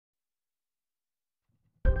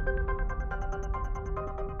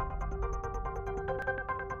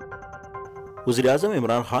वज़ीर-ए-आज़म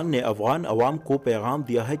इमरान खान ने अफगान अवाम को पैगाम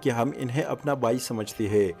दिया है कि हम इन्हें अपना भाई समझते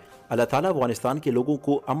हैं। अल्लाह ताला अफगानिस्तान के लोगों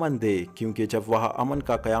को अमन दे, क्योंकि जब वहाँ अमन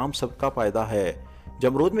का क़याम सबका फ़ायदा है।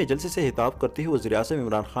 जमरूद में जलसे से खिताब करते हुए वज़ीर-ए-आज़म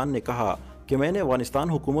इमरान खान ने कहा कि मैंने अफगानिस्तान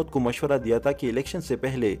हुकूमत को मशवरा दिया था कि इलेक्शन से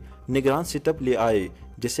पहले निगरान सेटअप ले आए,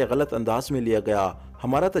 जिससे गलत अंदाज में लिया गया।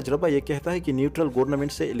 हमारा तजर्बा ये कहता है कि न्यूट्रल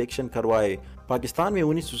गवर्नमेंट से इलेक्शन करवाए। पाकिस्तान में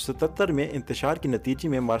 1977 में इंतशार के नतीजे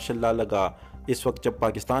में मार्शल लॉ लगा। इस वक्त जब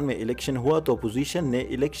पाकिस्तान में इलेक्शन हुआ तो अपोजिशन ने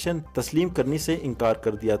इलेक्शन तस्लीम करने से इनकार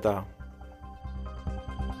कर दिया था।